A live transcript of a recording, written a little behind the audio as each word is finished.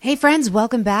Hey friends,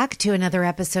 welcome back to another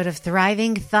episode of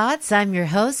Thriving Thoughts. I'm your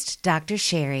host, Dr.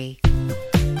 Sherry.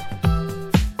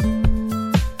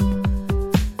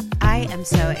 I am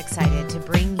so excited to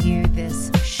bring you this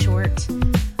short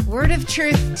word of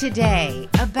truth today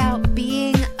about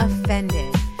being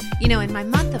offended. You know, in my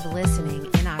month of listening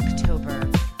in October,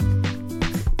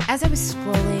 as I was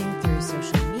scrolling through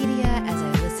social media, as I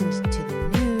listened to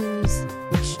the news,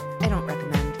 which I don't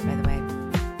recommend, by the way,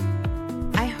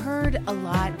 I heard a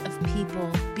lot of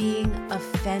people being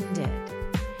offended.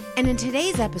 And in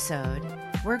today's episode,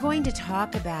 we're going to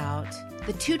talk about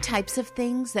the two types of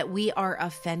things that we are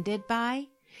offended by.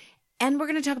 And we're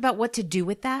going to talk about what to do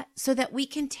with that so that we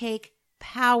can take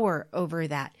power over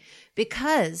that.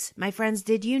 Because, my friends,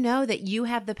 did you know that you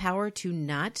have the power to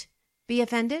not be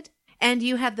offended? And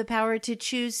you have the power to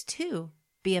choose to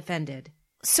be offended.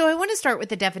 So I want to start with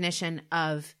the definition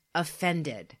of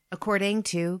offended. According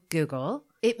to Google,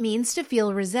 it means to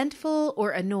feel resentful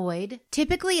or annoyed,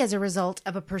 typically as a result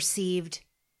of a perceived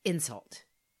insult.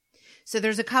 So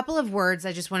there's a couple of words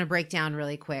I just want to break down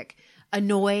really quick.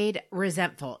 Annoyed,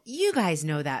 resentful. You guys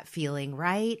know that feeling,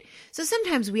 right? So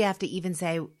sometimes we have to even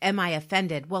say, am I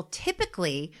offended? Well,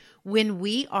 typically when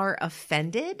we are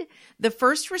offended, the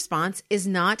first response is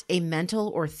not a mental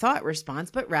or thought response,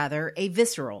 but rather a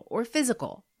visceral or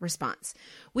physical response.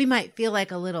 We might feel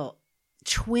like a little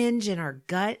twinge in our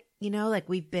gut, like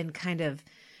we've been kind of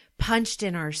punched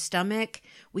in our stomach.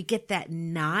 We get that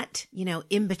knot,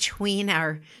 in between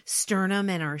our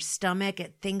sternum and our stomach.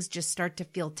 Things just start to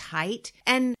feel tight.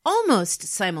 And almost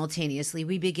simultaneously,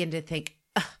 we begin to think,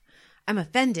 I'm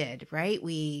offended, right?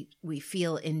 We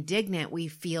feel indignant. We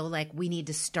feel like we need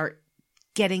to start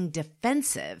getting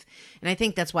defensive. And I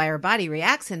think that's why our body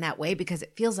reacts in that way, because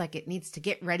it feels like it needs to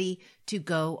get ready to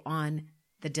go on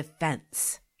the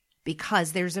defense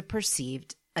because there's a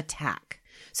perceived attack.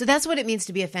 So that's what it means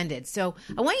to be offended. So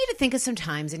I want you to think of some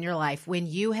times in your life when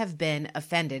you have been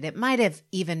offended. It might have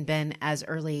even been as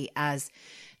early as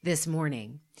this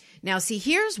morning. Now, see,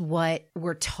 here's what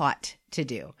we're taught to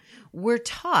do. We're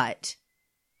taught,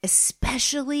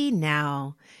 especially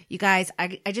now, you guys,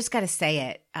 I just got to say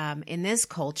it, in this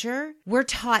culture, we're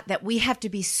taught that we have to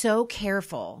be so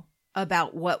careful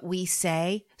about what we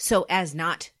say so as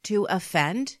not to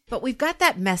offend. But we've got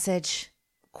that message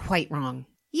quite wrong.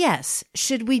 Yes.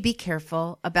 Should we be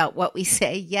careful about what we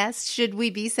say? Yes. Should we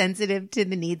be sensitive to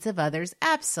the needs of others?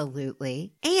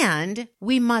 Absolutely. And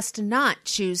we must not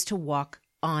choose to walk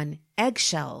on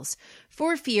eggshells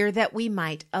for fear that we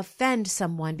might offend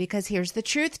someone. Because here's the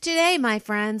truth today, my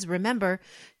friends. Remember,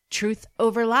 truth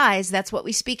over lies. That's what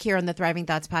we speak here on the Thriving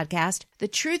Thoughts podcast. The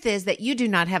truth is that you do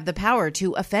not have the power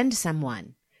to offend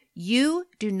someone. You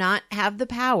do not have the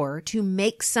power to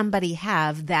make somebody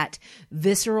have that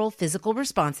visceral physical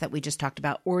response that we just talked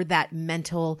about, or that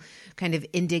mental kind of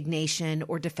indignation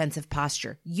or defensive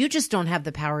posture. You just don't have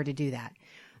the power to do that.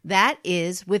 That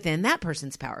is within that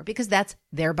person's power because that's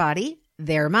their body,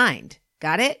 their mind.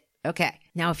 Got it? Okay.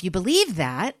 Now, if you believe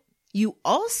that, you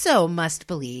also must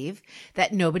believe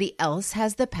that nobody else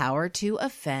has the power to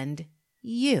offend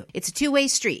you. It's a two-way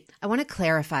street. I want to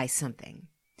clarify something.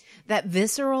 That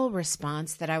visceral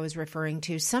response that I was referring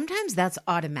to, sometimes that's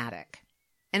automatic.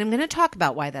 And I'm going to talk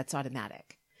about why that's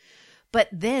automatic. But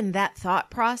then that thought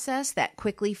process that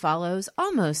quickly follows,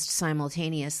 almost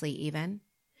simultaneously even,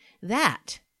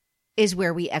 that is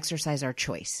where we exercise our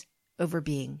choice over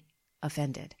being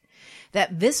offended.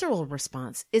 That visceral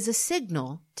response is a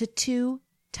signal to two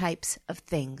types of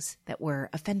things that we're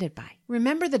offended by.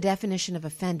 Remember, the definition of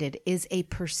offended is a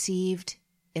perceived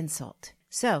insult.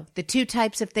 So the two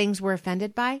types of things we're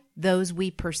offended by, those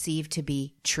we perceive to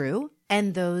be true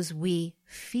and those we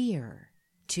fear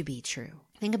to be true.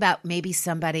 Think about maybe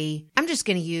somebody, I'm just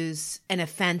going to use an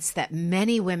offense that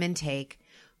many women take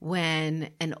when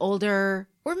an older,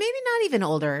 or maybe not even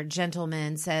older,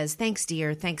 gentleman says, thanks,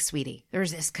 dear, thanks, sweetie.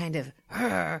 There's this kind of,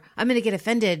 I'm going to get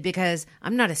offended because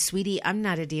I'm not a sweetie, I'm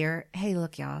not a dear. Hey,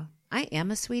 look, y'all, I am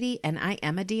a sweetie and I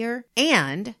am a dear.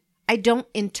 And I don't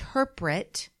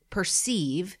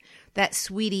perceive that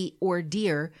sweetie or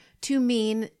dear to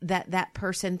mean that that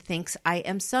person thinks I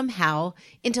am somehow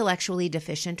intellectually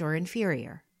deficient or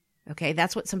inferior. Okay,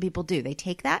 that's what some people do. They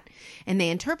take that and they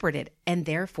interpret it. And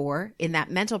therefore, in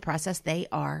that mental process, they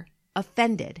are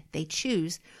offended. They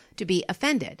choose to be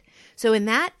offended. So in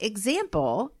that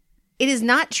example, it is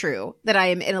not true that I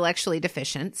am intellectually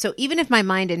deficient. So even if my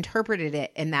mind interpreted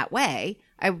it in that way,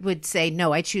 I would say,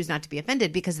 no, I choose not to be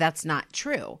offended because that's not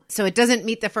true. So it doesn't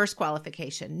meet the first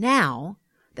qualification. Now,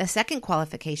 the second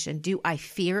qualification, do I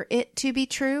fear it to be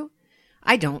true?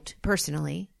 I don't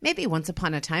personally. Maybe once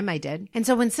upon a time I did. And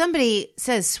so when somebody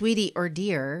says sweetie or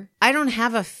dear, I don't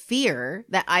have a fear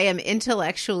that I am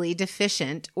intellectually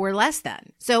deficient or less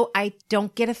than. So I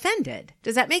don't get offended.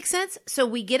 Does that make sense? So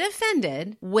we get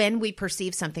offended when we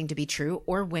perceive something to be true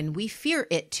or when we fear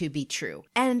it to be true.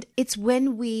 And it's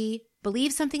when we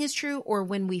believe something is true or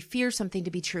when we fear something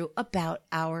to be true about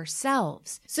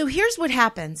ourselves. So here's what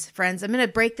happens, friends. I'm going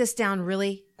to break this down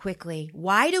really quickly.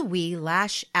 Why do we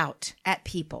lash out at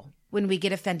people when we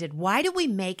get offended? Why do we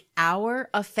make our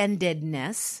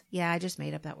offendedness, I just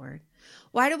made up that word.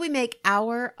 Why do we make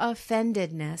our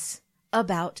offendedness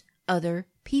about other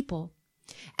people?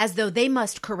 As though they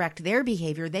must correct their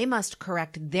behavior, they must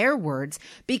correct their words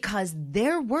because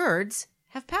their words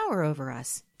have power over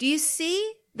us. Do you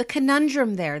see the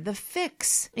conundrum there, the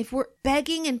fix? If we're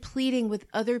begging and pleading with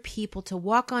other people to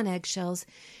walk on eggshells,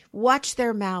 watch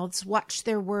their mouths, watch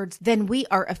their words, then we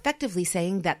are effectively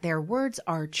saying that their words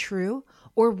are true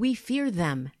or we fear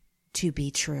them to be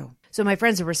true. So my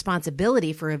friends, the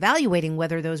responsibility for evaluating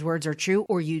whether those words are true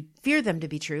or you fear them to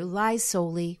be true lies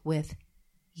solely with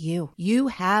you. You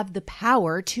have the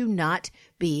power to not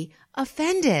be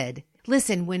offended.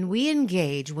 Listen, when we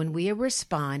engage, when we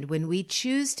respond, when we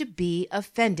choose to be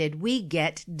offended, we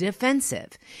get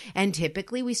defensive. And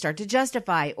typically we start to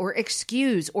justify or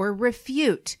excuse or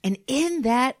refute. And in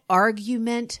that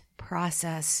argument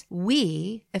process,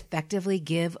 we effectively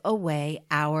give away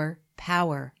our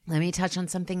power. Let me touch on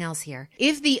something else here.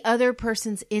 If the other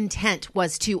person's intent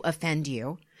was to offend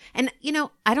you, and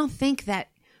I don't think that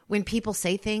when people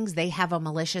say things, they have a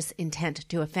malicious intent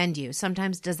to offend you.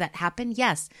 Sometimes does that happen?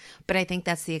 Yes. But I think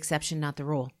that's the exception, not the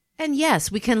rule. And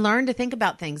yes, we can learn to think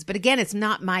about things. But again, it's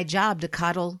not my job to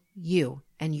coddle you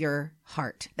and your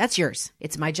heart. That's yours.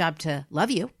 It's my job to love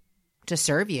you, to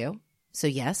serve you. So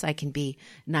yes, I can be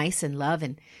nice and love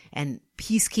and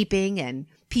peacekeeping and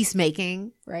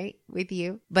peacemaking, right, with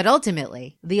you. But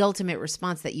ultimately, the ultimate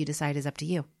response that you decide is up to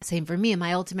you. Same for me.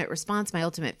 My ultimate response, my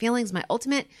ultimate feelings, my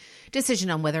ultimate decision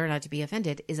on whether or not to be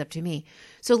offended is up to me.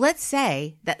 So let's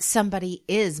say that somebody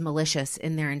is malicious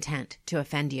in their intent to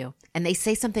offend you, and they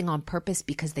say something on purpose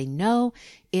because they know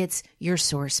it's your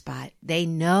sore spot. They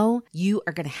know you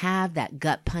are going to have that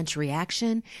gut punch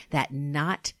reaction, that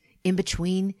knot in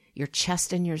between your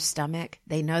chest and your stomach.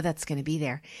 They know that's going to be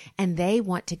there, and they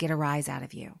want to get a rise out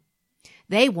of you.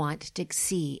 They want to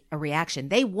see a reaction.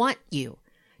 They want you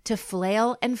to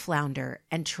flail and flounder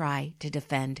and try to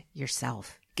defend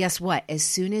yourself. Guess what? As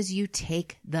soon as you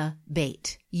take the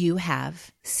bait, you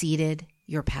have ceded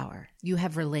your power. You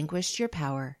have relinquished your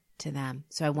power to them.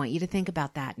 So I want you to think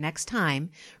about that next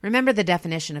time. Remember, the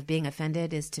definition of being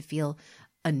offended is to feel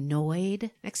annoyed.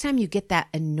 Next time you get that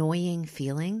annoying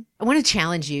feeling, I want to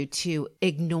challenge you to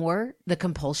ignore the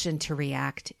compulsion to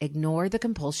react, ignore the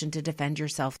compulsion to defend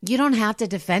yourself. You don't have to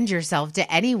defend yourself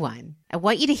to anyone. I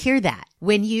want you to hear that.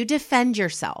 When you defend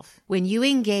yourself, when you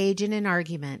engage in an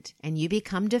argument and you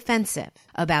become defensive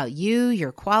about you,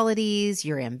 your qualities,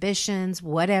 your ambitions,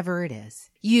 whatever it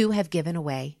is, you have given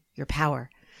away your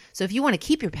power. So if you want to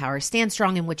keep your power, stand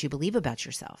strong in what you believe about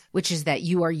yourself, which is that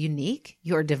you are unique,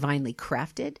 you're divinely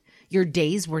crafted, your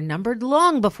days were numbered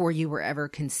long before you were ever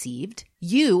conceived.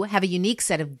 You have a unique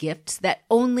set of gifts that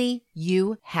only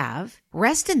you have.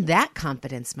 Rest in that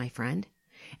confidence, my friend,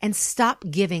 and stop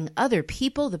giving other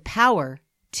people the power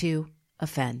to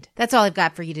offend. That's all I've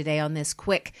got for you today on this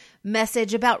quick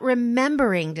message about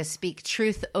remembering to speak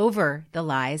truth over the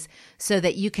lies so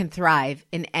that you can thrive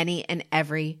in any and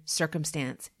every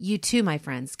circumstance. You too, my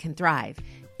friends, can thrive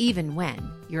even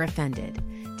when you're offended.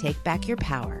 Take back your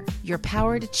power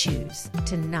to choose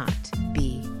to not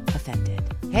be offended.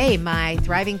 Hey, my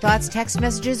Thriving Thoughts text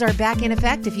messages are back in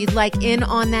effect. If you'd like in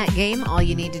on that game, all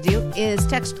you need to do is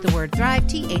text the word THRIVE,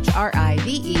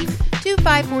 THRIVE, to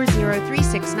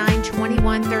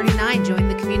 540-369-2139. Join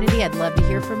the community. I'd love to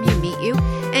hear from you, meet you,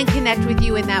 and connect with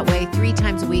you in that way 3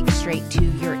 times a week straight to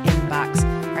your inbox.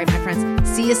 All right, my friends,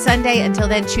 see you Sunday. Until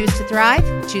then, choose to thrive,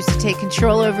 choose to take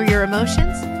control over your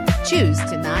emotions, choose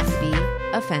to not be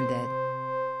offended.